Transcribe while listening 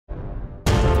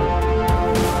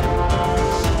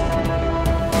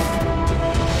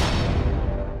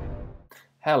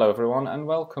Hello everyone and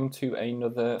welcome to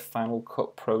another Final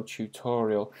Cut Pro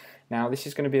tutorial. Now this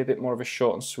is going to be a bit more of a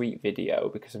short and sweet video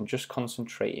because I'm just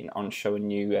concentrating on showing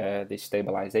you the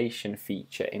stabilization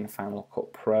feature in Final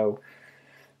Cut Pro.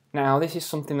 Now this is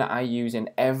something that I use in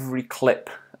every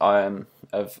clip of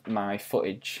my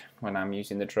footage when I'm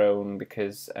using the drone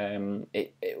because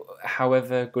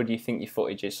however good you think your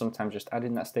footage is, sometimes just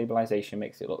adding that stabilization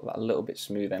makes it look a little bit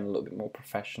smoother and a little bit more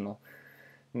professional.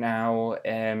 Now,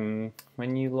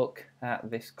 when you look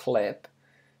at this clip,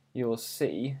 you'll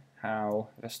see how,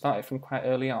 if I started from quite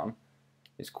early on,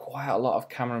 there's quite a lot of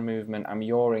camera movement. I'm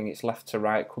yawing, it's left to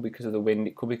right, it could be because of the wind,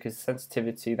 it could be because of the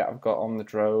sensitivity that I've got on the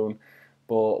drone.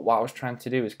 But what I was trying to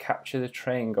do is capture the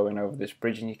train going over this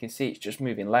bridge, and you can see it's just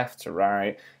moving left to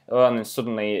right. Oh, and then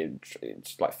suddenly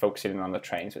it's like focusing in on the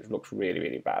train, so it looks really,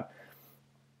 really bad.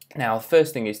 Now, the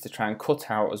first thing is to try and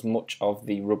cut out as much of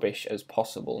the rubbish as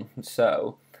possible.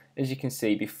 So, as you can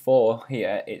see before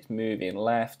here, it's moving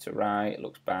left to right, it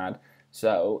looks bad.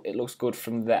 So, it looks good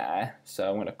from there. So,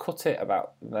 I'm going to cut it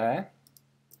about there.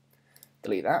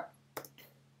 Delete that.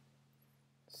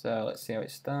 So, let's see how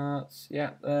it starts.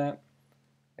 Yeah, there.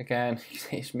 Again,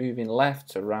 it's moving left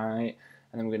to right.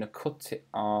 And then we're going to cut it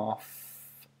off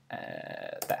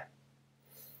there.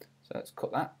 So, let's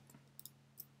cut that.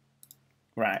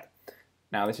 Right,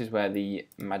 now this is where the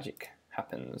magic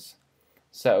happens.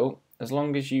 So, as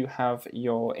long as you have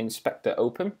your inspector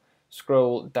open,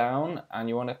 scroll down and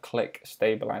you want to click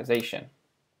Stabilization.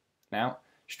 Now,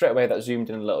 straight away that zoomed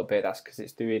in a little bit, that's because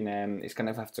it's doing, it's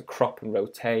going to have to crop and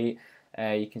rotate.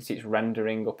 You can see it's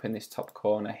rendering up in this top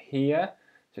corner here.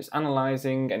 So it's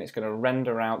analysing and it's going to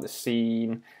render out the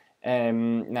scene.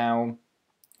 Now,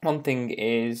 one thing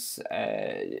is,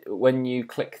 when you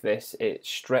click this, it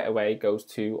straight away goes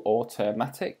to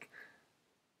automatic.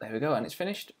 There we go, and it's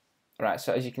finished. Right,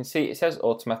 so as you can see, it says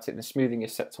automatic, the smoothing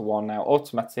is set to 1 now.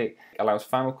 Automatic allows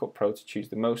Final Cut Pro to choose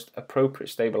the most appropriate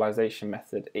stabilization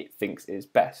method it thinks is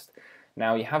best.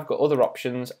 Now, you have got other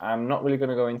options. I'm not really going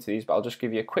to go into these, but I'll just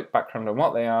give you a quick background on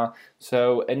what they are.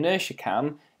 So, inertia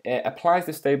cam, it applies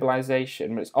the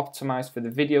stabilization, but it's optimized for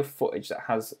the video footage that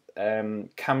has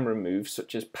camera moves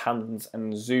such as pans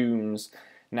and zooms.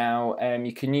 Now,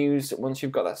 you can use, once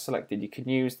you've got that selected, you can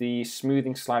use the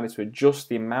smoothing slider to adjust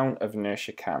the amount of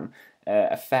inertia cam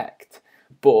effect.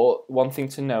 But one thing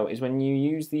to note is when you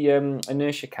use the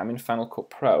inertia cam in Final Cut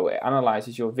Pro, it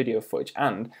analyzes your video footage,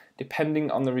 and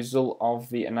depending on the result of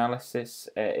the analysis,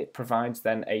 it provides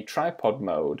then a tripod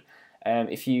mode.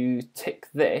 If you tick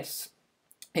this,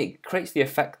 it creates the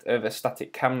effect of a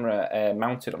static camera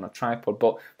mounted on a tripod,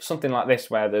 but for something like this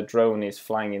where the drone is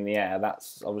flying in the air,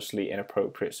 that's obviously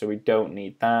inappropriate, so we don't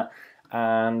need that.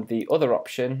 And the other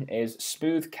option is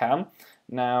smooth cam.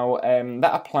 Now,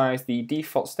 that applies the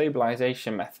default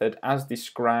stabilization method as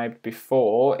described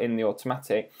before in the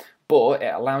automatic, but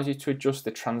it allows you to adjust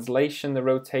the translation, the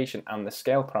rotation, and the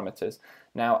scale parameters.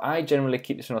 Now, I generally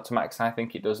keep this in automatic because I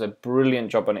think it does a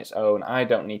brilliant job on its own. I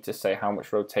don't need to say how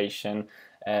much rotation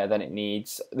than it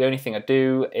needs. The only thing I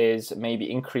do is maybe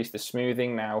increase the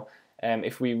smoothing. Now,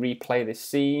 if we replay this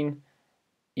scene,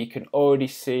 you can already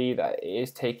see that it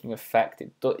is taking effect.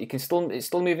 It's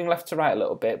still moving left to right a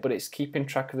little bit, but it's keeping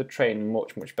track of the train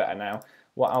much, much better now.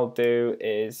 What I'll do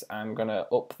is I'm going to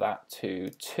up that to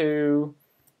 2.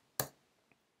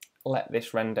 Let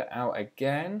this render out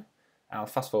again. I'll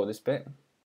fast forward this bit.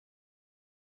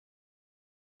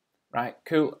 Right,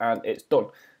 cool, and it's done.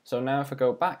 So now if I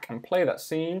go back and play that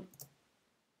scene,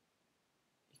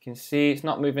 you can see it's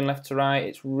not moving left to right,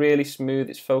 it's really smooth,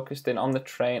 it's focused in on the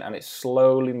train, and it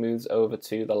slowly moves over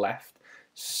to the left.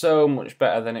 So much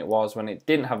better than it was when it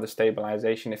didn't have the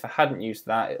stabilization. If I hadn't used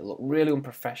that, it looked really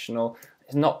unprofessional.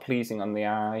 It's not pleasing on the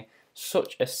eye.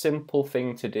 Such a simple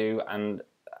thing to do, and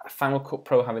Final Cut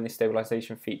Pro having this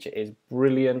stabilization feature is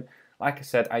brilliant. Like I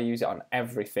said, I use it on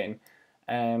everything.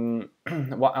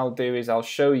 What I'll do is I'll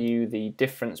show you the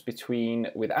difference between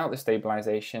without the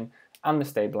stabilization and the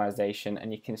stabilization,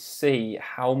 and you can see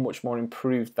how much more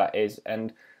improved that is.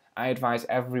 And I advise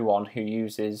everyone who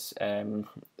uses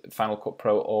Final Cut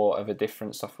Pro or of a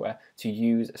different software to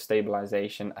use a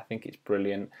stabilization. I think it's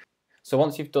brilliant. So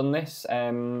once you've done this,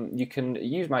 you can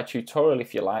use my tutorial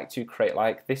if you like to create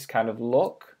like this kind of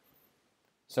look.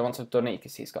 So once I've done it, you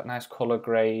can see it's got nice color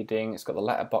grading, it's got the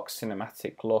letterbox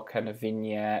cinematic look and a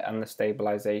vignette and the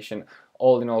stabilization.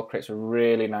 All in all, creates a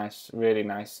really nice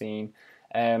scene.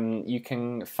 You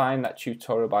can find that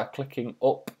tutorial by clicking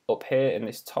up here in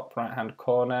this top right hand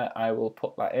corner. I will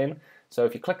put that in. So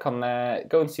if you click on there,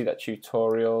 go and see that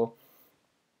tutorial.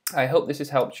 I hope this has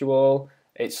helped you all.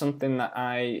 It's something that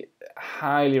I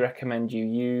highly recommend you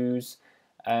use.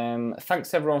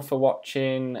 Thanks everyone for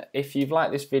watching. If you've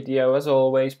liked this video, as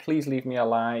always, please leave me a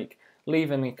like,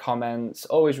 leave any comments,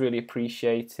 always really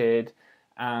appreciated.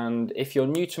 And if you're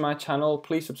new to my channel,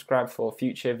 please subscribe for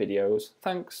future videos.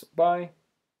 Thanks, bye.